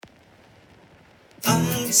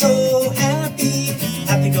So happy,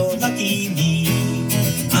 happy-go-lucky me.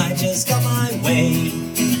 I just got my way,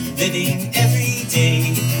 living every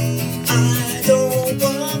day. I don't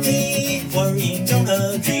worry, don't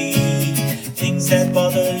agree. Things that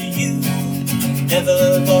bother you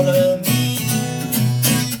never bother me.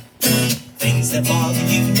 Things that bother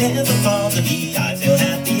you never bother me. I feel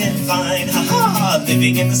happy and fine, ha-ha.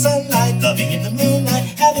 Living in the sunlight, loving in the moonlight,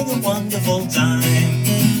 having a wonderful time.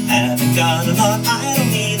 Haven't got a lot, I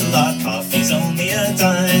don't need a lot, coffee's only a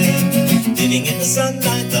dime. Living in the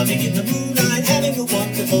sunlight, loving in the moonlight, having a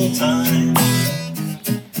wonderful time.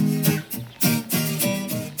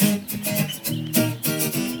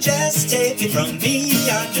 Just take it from me,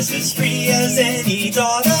 I'm just as free as any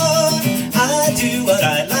daughter. I do what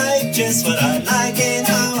I like, just what I like, and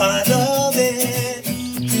how I love it.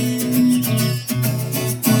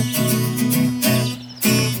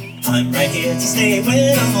 I'm right here to stay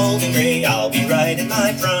when I'm old and gray. I'll be right in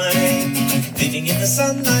my prime. Living in the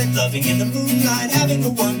sunlight, loving in the moonlight, having a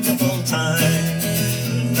wonderful time.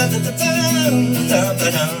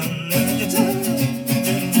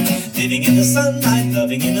 Living in the sunlight,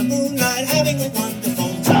 loving in the moonlight, having a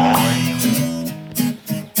wonderful time.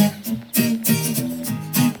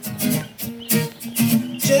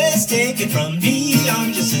 Just take it from me,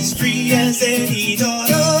 I'm just as free as any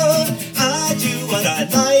daughter. I do what I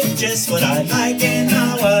like, just what I like, and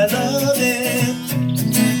how I love it.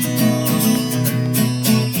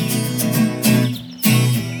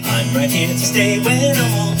 I'm right here to stay when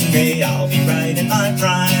I'm old and gray. I'll be right in my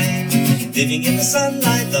prime. Living in the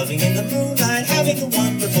sunlight, loving in the moonlight, having a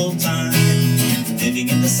wonderful time. Living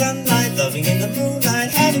in the sunlight,